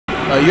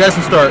You guys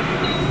can start.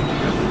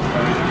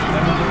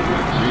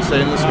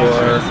 Resetting the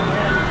score.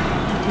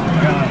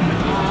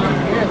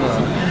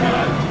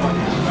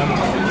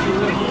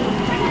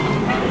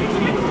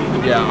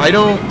 Yeah, I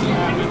don't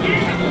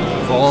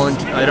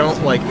I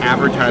don't like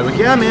advertise like,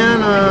 yeah,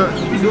 man,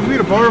 feel free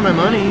to borrow my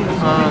money.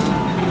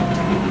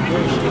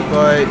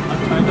 But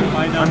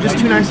I'm just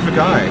too nice of a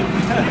guy.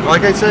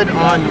 Like I said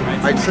on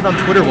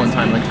Twitter one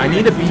time, like I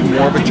need to be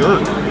more of a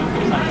jerk.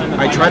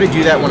 I try to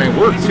do that when I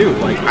work too.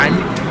 Like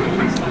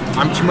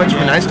I'm too much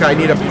of a nice guy. I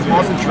need to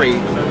concentrate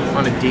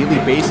on a daily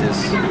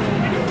basis to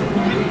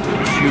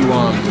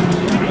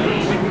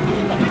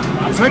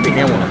this might be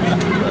hand warmers,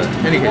 but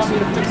in any case,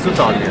 still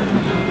talking here.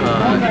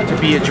 To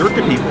be a jerk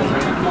to people.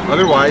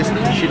 Otherwise,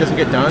 shit doesn't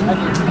get done.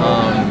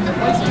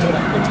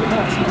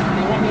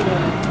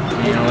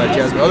 You know, that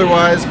jazz.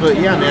 Otherwise, but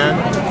yeah, man,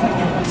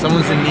 if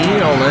someone's in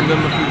need, I'll lend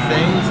them a few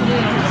things.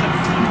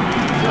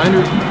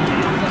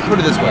 Put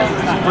it this way,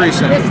 it's pretty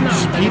simple.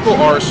 People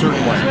are a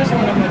certain way.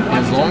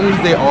 As long as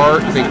they're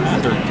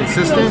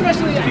consistent,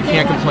 you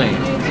can't complain.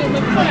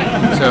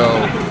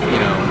 So, you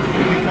know,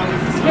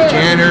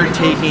 janitor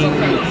taking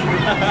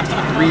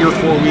 3 or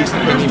 4 weeks to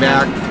pay me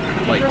back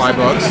like $5,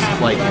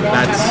 like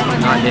that's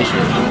not an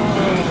issue.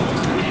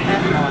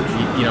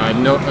 You know,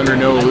 I'm under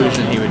no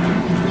illusion he would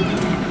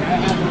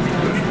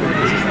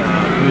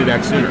move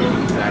back sooner.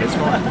 That is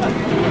fine.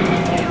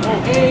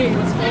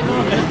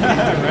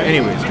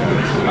 Anyways,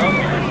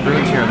 guys,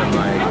 Bruins here on the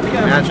mic.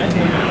 Imagine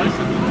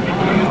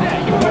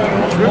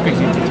Schmerka you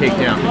can take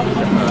down.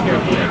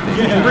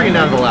 You can bring it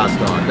down to the last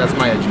dog. That's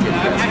my educated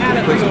guess.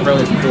 He plays some Berl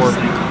before.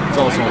 It's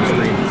also on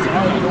screen.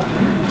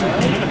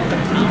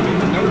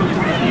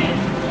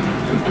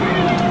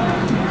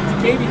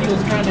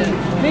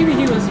 Maybe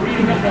he was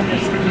reading up on their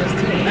CBS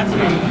too. That's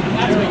what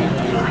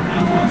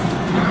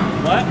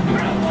What?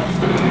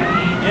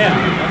 Yeah,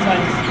 that's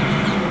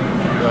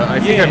I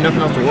think I have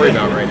nothing else to worry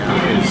about right now.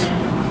 Is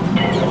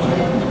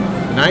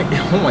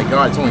oh my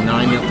god, it's only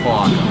 9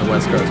 o'clock on the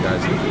West Coast,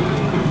 guys.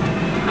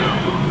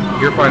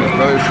 Your partner's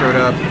brother showed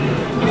up.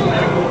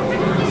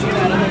 See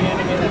that other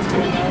anime that's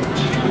going out?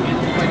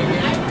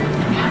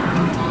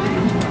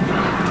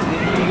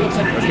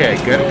 Okay,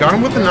 good. Got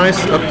him with a nice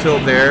up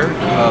tilt there.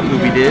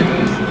 Poopy did.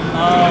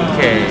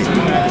 Okay.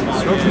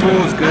 Smoke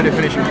Pool is good at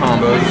finishing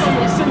combos.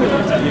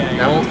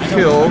 That won't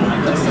kill.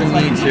 Doesn't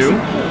need to.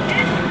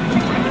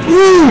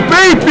 Ooh,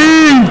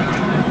 baby!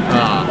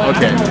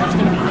 Okay.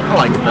 I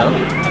like it though.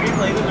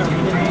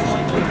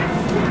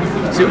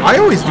 See, I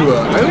always do a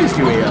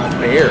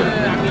bear.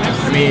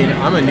 I mean,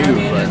 I'm a noob,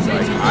 but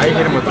like I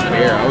hit him with a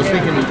bear. I was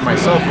thinking to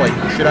myself, like,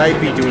 should I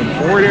be doing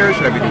forward air?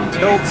 Should I be doing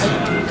tilts?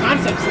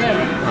 Concepts there.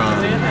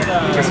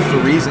 I guess that's the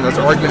reason. That's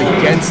the argument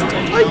against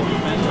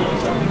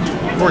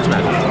forward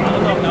smash.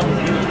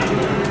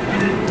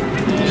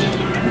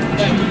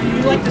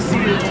 You like to see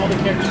all the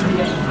characters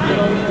together.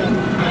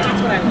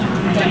 That's what I like.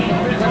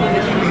 But whether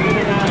the game's good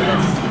or not,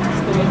 that's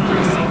still what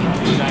we're seeing.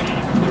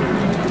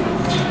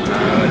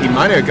 He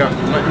might have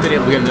been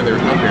able to get another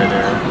up air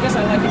there. I guess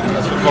I like it.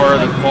 So far,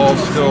 the ball's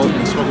still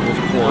in Smokeable's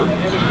court.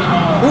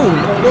 Ooh,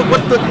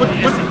 what?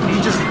 He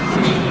just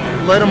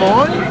let him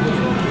on?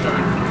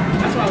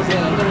 That's why I was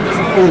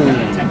Ooh.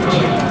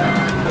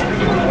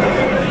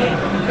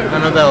 I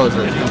know that was a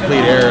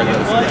complete error. That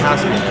was has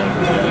to be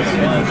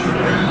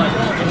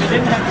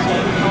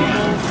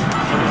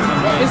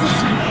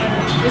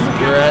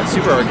We're at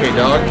Super Arcade,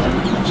 dog.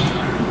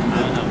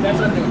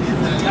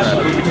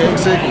 Poopy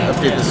takes it.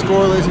 Update the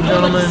score, ladies and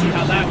gentlemen.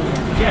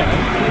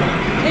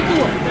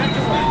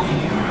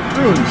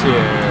 Runes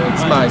here.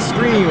 It's my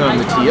stream on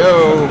the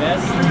TO.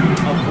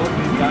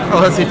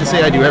 Well, that's safe to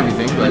say I do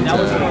everything, but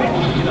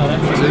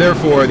so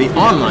therefore the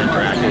online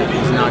bracket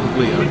is not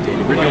completely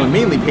updated. We're doing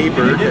mainly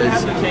paper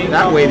because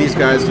that way these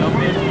guys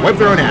wipe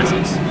their own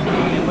asses.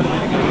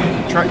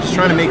 Just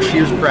trying to make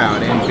Shears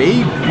proud. And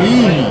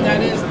baby,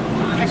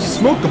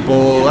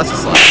 Smokeable. That's a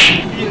slap.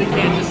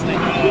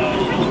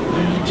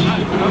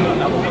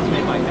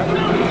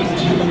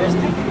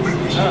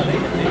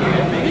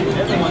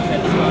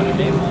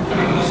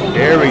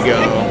 There we go.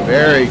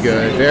 Very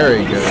good.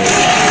 Very good.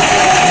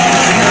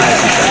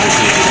 Nice.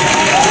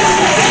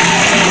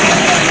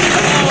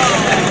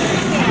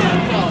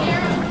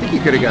 I think he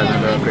could have gotten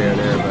another up air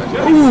there, but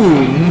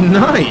ooh,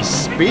 nice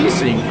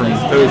spacing from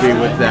Poopy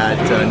with that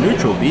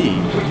neutral B.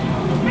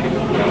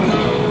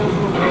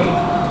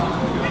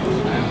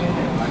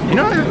 You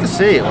know, I have to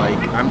say, like,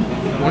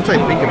 once I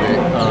think of it,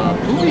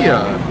 Poopy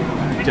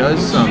does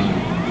some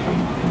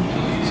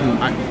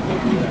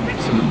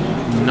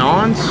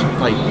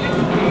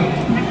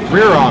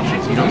rare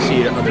options you don't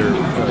see other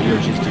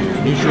Yoshis do.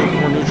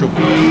 More neutral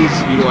Bs,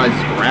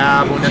 utilizes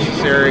grab when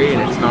necessary,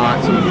 and it's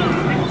not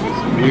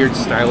some weird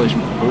stylish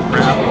bull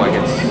crap. Like,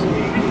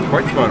 it's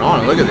quite spot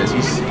on. Look at this.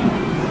 He's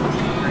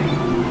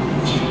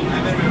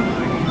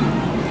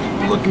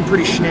looking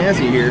pretty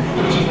snazzy here.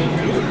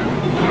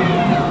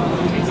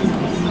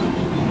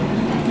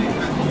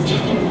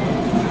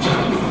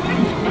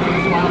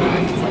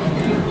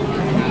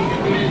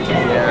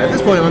 Yeah, at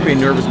this point it might be a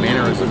nervous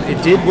mannerism.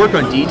 It did work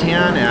on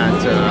D-Tan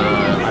at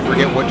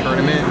forget what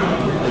tournament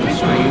it was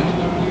streamed.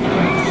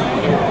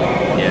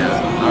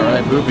 Yeah. All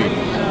right, Poopy.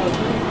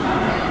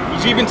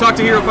 Did you even talk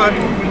to HeroPod?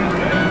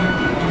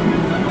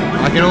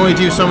 I can only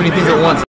do so many things at once.